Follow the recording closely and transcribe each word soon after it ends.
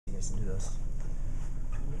those.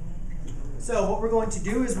 So what we're going to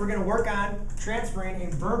do is we're going to work on transferring a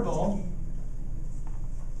verbal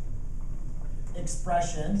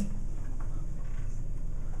expression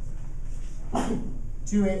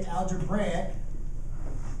to an algebraic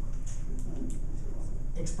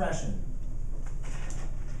expression.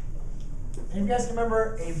 And if you guys can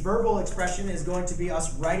remember, a verbal expression is going to be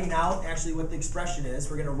us writing out actually what the expression is.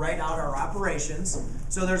 We're going to write out our operations.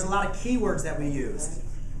 So there's a lot of keywords that we used.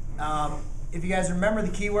 If you guys remember the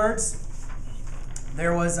keywords,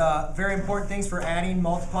 there was very important things for adding,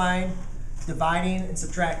 multiplying, dividing, and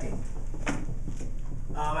subtracting.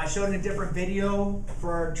 I showed in a different video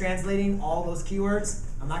for translating all those keywords.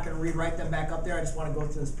 I'm not going to rewrite them back up there. I just want to go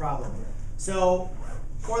through this problem. So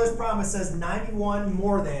for this problem, it says 91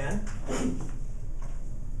 more than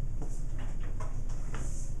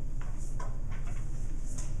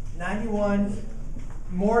 91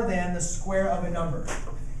 more than the square of a number.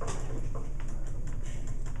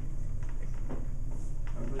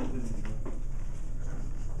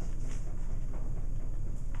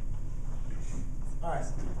 All right.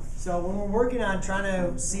 So when we're working on trying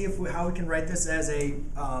to see how we can write this as a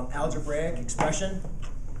algebraic expression,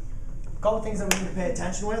 a couple things that we need to pay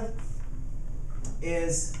attention with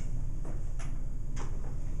is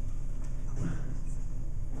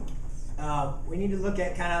we need to look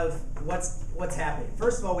at kind of what's happening.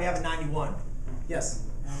 First of all, we have a 91. Yes?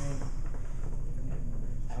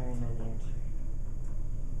 I already know the answer.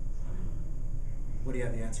 What do you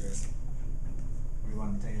have the answer is? What do you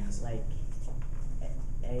want me to tell you this? Like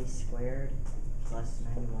a squared plus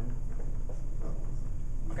 91.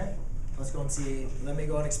 Okay. Let's go and see. Let me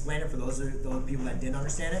go and explain it for those people that didn't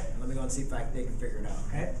understand it. Let me go and see if they can figure it out.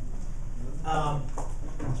 Okay.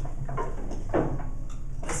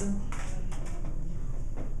 Listen.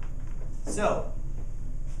 So,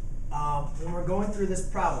 when we're going through this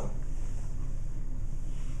problem,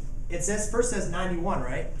 it first says 91,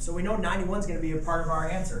 right? So we know 91 is going to be a part of our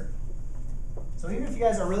answer. So even if you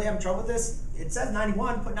guys are really having trouble with this, it says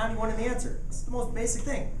 91, put 91 in the answer. It's the most basic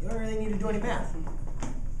thing. You don't really need to do any math,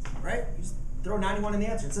 right? You just throw 91 in the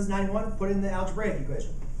answer. It says 91, put it in the algebraic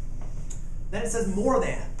equation. Then it says more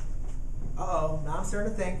than. Uh-oh, now I'm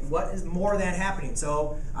starting to think, what is more than happening?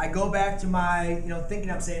 So I go back to my, thinking.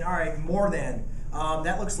 I'm saying, all right, more than.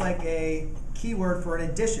 That looks like a keyword for an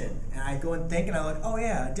addition. And I go and think, and I look, oh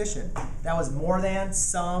yeah, addition. That was more than,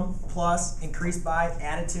 sum, plus, increased by,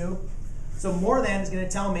 added to. So more than is going to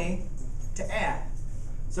tell me to add.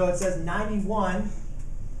 So it says 91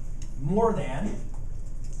 more than.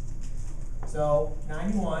 So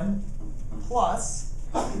 91 plus.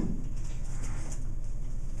 I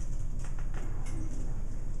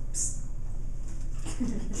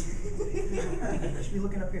should be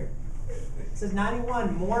looking up here. It says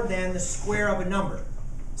 91 more than the square of a number.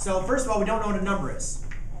 So first of all, we don't know what a number is.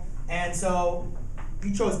 And so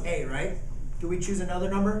you chose A, right? Do we choose another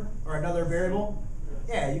number or another variable?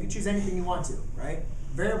 Yeah, you can choose anything you want to, right?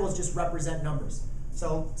 Variables just represent numbers.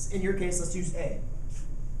 So in your case, let's use A.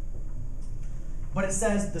 But it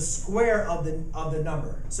says the square of the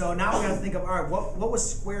number. So now we got to think of, all right, what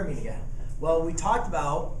was square mean again? Well, we talked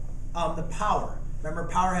about the power. Remember,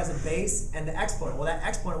 power has a base and the exponent. Well, that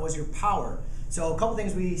exponent was your power. So a couple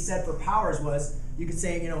things we said for powers was, you could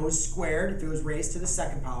say, it was squared if it was raised to the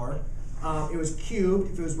second power. It was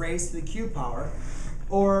cubed if it was raised to the cube power.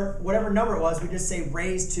 Or whatever number it was, we just say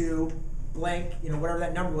raised to blank, whatever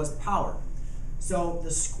that number was, power. So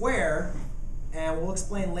the square, and we'll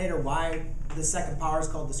explain later why the second power is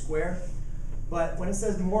called the square. But when it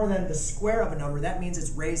says more than the square of a number, that means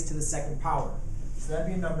it's raised to the second power. So that'd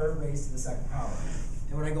be a number raised to the second power.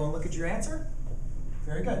 And when I go and look at your answer,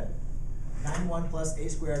 very good. 91 plus a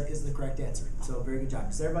squared is the correct answer. So very good job.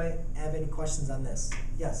 Does everybody have any questions on this?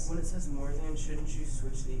 Yes? When it says more than, shouldn't you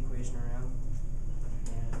switch the equation around?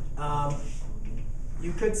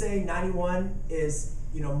 You could say 91 is,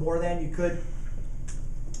 more than. You could,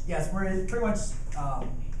 yes, we're pretty much,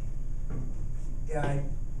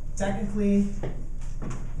 technically,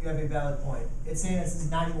 you have a valid point. It's saying this is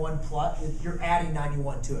 91 plus, you're adding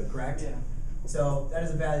 91 to it, correct? Yeah. So that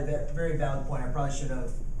is a very valid point. I probably should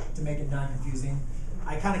have, to make it non-confusing.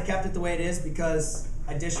 I kind of kept it the way it is because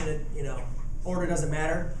addition, order doesn't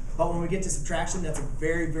matter. But when we get to subtraction, that's a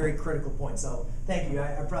very, very critical point. So thank you.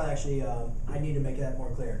 I probably actually, I need to make that more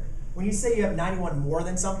clear. When you say you have 91 more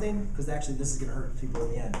than something, because actually this is going to hurt people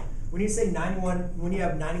in the end. When you say 91, when you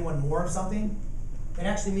have 91 more of something, it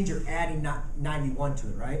actually means you're adding 91 to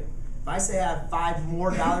it, right? If I say I have $5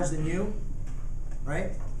 more than you,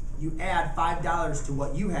 right? You add $5 to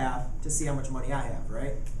what you have to see how much money I have,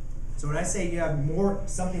 right? So when I say you have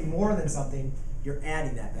something more than something, you're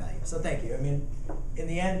adding that value. So thank you. I mean, in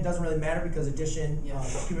the end, it doesn't really matter because addition, Yeah.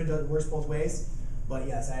 works both ways. But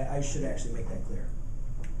yes, I should actually make that clear.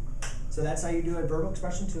 So that's how you do a verbal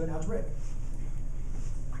expression to an algebraic.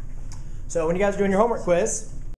 So when you guys are doing your homework quiz,